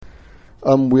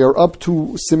We are up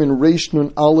to Siman Reish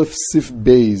Nun Aleph Sif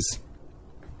Beis.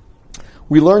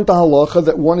 We learned the halacha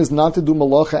that one is not to do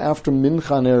malacha after mincha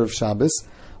on Erev Shabbos.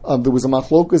 There was a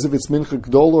machlokas if it's mincha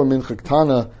gdola or mincha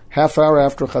ktana, half hour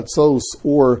after chatzos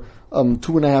or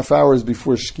 2.5 hours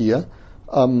before shkia.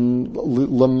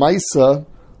 Lamaisa,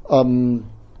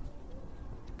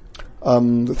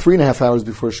 3.5 hours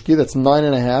before shkia. That's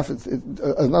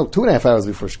 9.5. No, 2.5 hours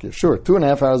before shkia. Sure,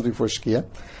 2.5 hours before shkia.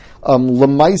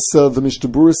 Lamaisa, the Mishnah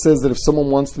Berurah says that if someone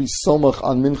wants to be somach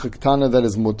on mincha ktana, that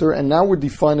is mutter. And now we're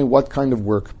defining what kind of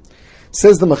work.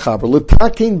 Says the Mechaber,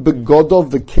 L'takein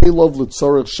begodov v'kelov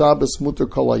l'tzorech Shabbos mutter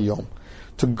kol hayom.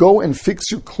 To go and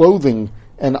fix your clothing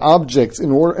and objects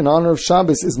in honor of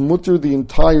Shabbos is mutter the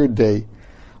entire day.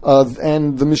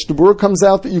 And the Mishnah Berurah comes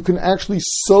out that you can actually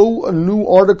sew a new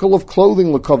article of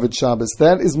clothing l'kavod Shabbos.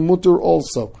 That is mutter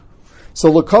also. So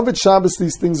l'kavod Shabbos,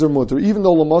 these things are mutter. Even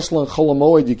though l'mashal and chol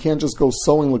hamoed, you can't just go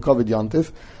sewing l'kavod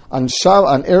yantif. On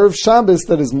Erev Shabbos,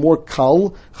 that is more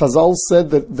kal. Chazal said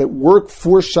that work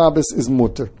for Shabbos is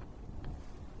mutter.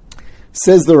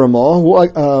 Says the Ramah,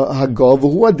 Hagav,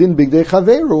 hu adin bigdei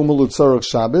chaveru u'melutzarach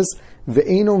Shabbos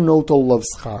ve'eno noto lav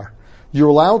schar. You're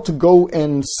allowed to go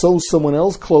and sew someone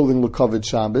else's clothing l'kavod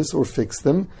Shabbos or fix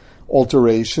them,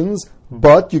 alterations,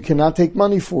 but you cannot take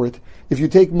money for it. If you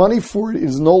take money for it, it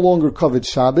is no longer kavod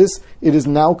Shabbos. It is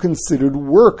now considered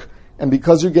work. And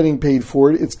because you're getting paid for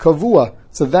it, it's kavua.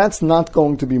 So that's not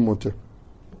going to be mutter.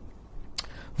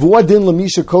 Vuadin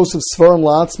lamisha kosef svarim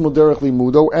la'atzmo derech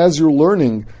limudo. As you're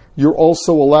learning, you're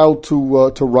also allowed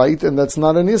to write, and that's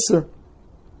not an iser.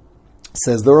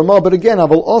 Says the Ramah, but again,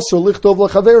 aval osher lichtov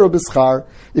lachavero b'schar.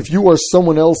 If you are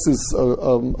someone else's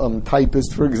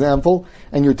typist, for example,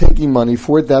 and you're taking money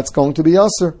for it, that's going to be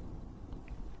usher.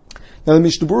 Now the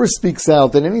Mishnah Berurah speaks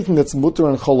out that anything that's mutter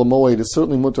on Chol HaMoed is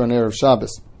certainly mutter on Erev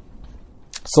Shabbos.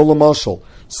 So l'mashal,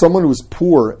 someone who's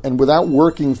poor and without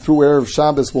working through Erev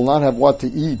Shabbos will not have what to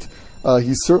eat.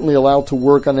 He's certainly allowed to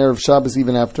work on Erev Shabbos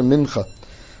even after Mincha.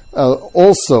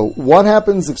 Also, what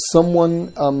happens if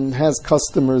someone has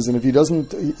customers and if he does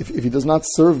not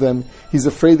serve them, he's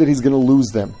afraid that he's going to lose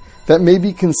them? That may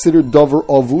be considered davar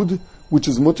avud, which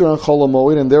is mutter on Chol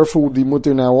HaMoed, and therefore would be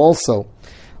mutter now also.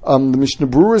 The Mishnah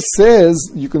Berurah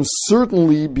says you can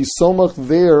certainly be somach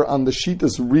there on the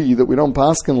shitas ri that we don't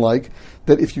paskin like,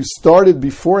 that if you started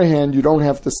beforehand, you don't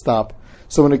have to stop.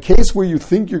 So in a case where you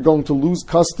think you're going to lose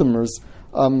customers,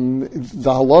 the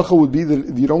halacha would be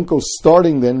that you don't go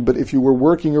starting then, but if you were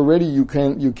working already, you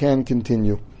can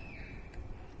continue.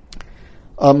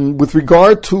 With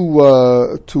regard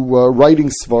to writing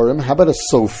svarim, how about a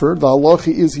sofer? The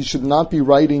halacha is he should not be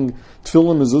writing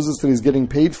tefillin mezuzahs that he's getting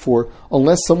paid for,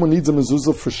 unless someone needs a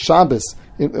mezuzah for Shabbos,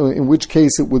 in which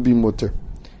case it would be mutter.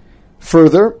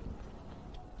 Further,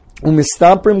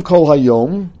 umistaprim kol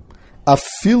hayom,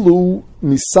 afilu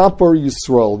misapar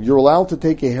Yisrael. You're allowed to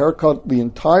take a haircut the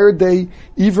entire day,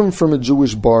 even from a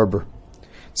Jewish barber.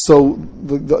 So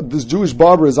this Jewish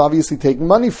barber is obviously taking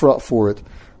money for it.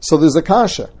 So there's a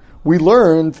kasha. We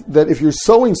learned that if you're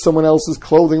sewing someone else's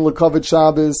clothing l'kavod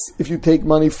Shabbos, if you take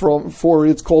money for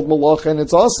it, it's called malacha and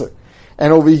it's aser.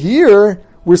 And over here,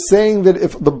 we're saying that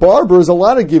if the barber is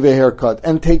allowed to give a haircut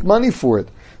and take money for it.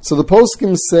 So the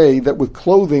poskim say that with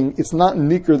clothing, it's not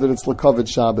nikr that it's l'kavod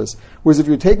Shabbos. Whereas if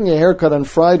you're taking a haircut on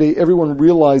Friday, everyone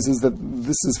realizes that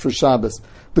this is for Shabbos.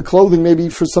 The clothing may be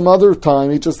for some other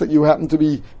time, it's just that you happen to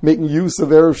be making use of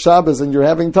Erev Shabbos and you're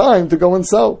having time to go and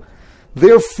sew.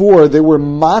 Therefore, they were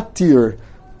matir,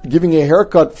 giving a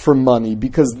haircut for money,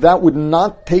 because that would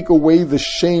not take away the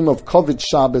shame of kavod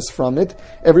Shabbos from it.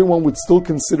 Everyone would still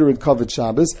consider it kavod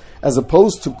Shabbos, as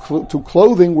opposed to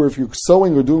clothing, where if you're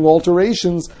sewing or doing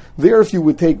alterations, there if you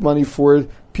would take money for it,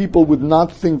 people would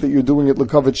not think that you're doing it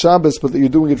l'kavod Shabbos, but that you're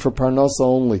doing it for parnasa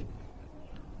only.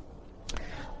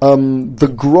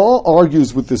 The Gra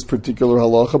argues with this particular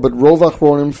halacha, but Rov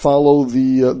Achronim follow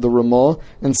the Ramah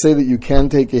and say that you can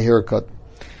take a haircut.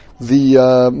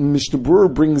 The Mishnah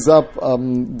Berurah brings up the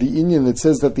inyan that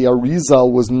says that the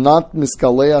Arizal was not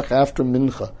miskaleach after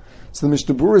Mincha. So the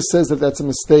Mishnah Berurah says that that's a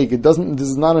mistake. This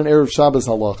is not an Erev Shabbos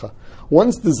halacha.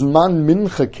 Once the Zman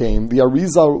Mincha came, the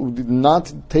Arizal did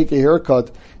not take a haircut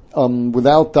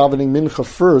without davening Mincha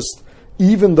first,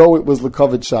 even though it was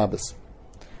l'kavod Shabbos.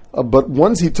 But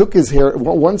once he took his hair,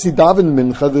 once he davened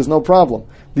mincha, there's no problem.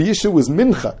 The issue was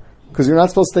mincha, because you're not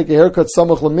supposed to take a haircut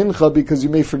samach mincha because you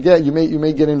may forget, you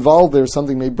may get involved there,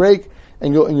 something may break,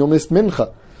 and you'll miss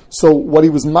mincha. So what he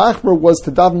was machmer was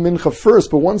to daven mincha first,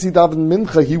 but once he davened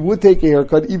mincha, he would take a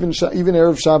haircut even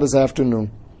Erev Shabbos afternoon.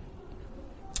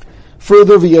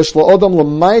 Further, v'yesh la'odam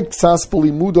l'mayit ksas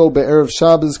b'limudo be'erev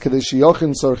Shabbos kadesh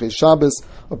yochin tzorchei Shabbos.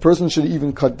 A person should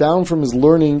even cut down from his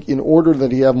learning in order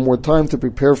that he have more time to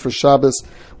prepare for Shabbos,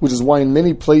 which is why in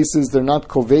many places they're not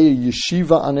kovei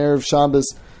yeshiva on erev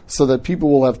Shabbos, so that people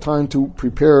will have time to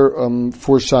prepare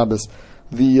for Shabbos.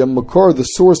 The Makor, the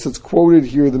source that's quoted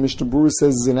here, the Mishnah Berurah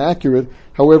says is inaccurate.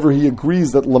 However, he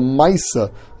agrees that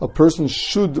Lamaisa, a person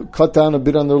should cut down a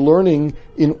bit on their learning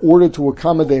in order to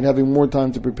accommodate having more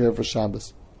time to prepare for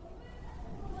Shabbos.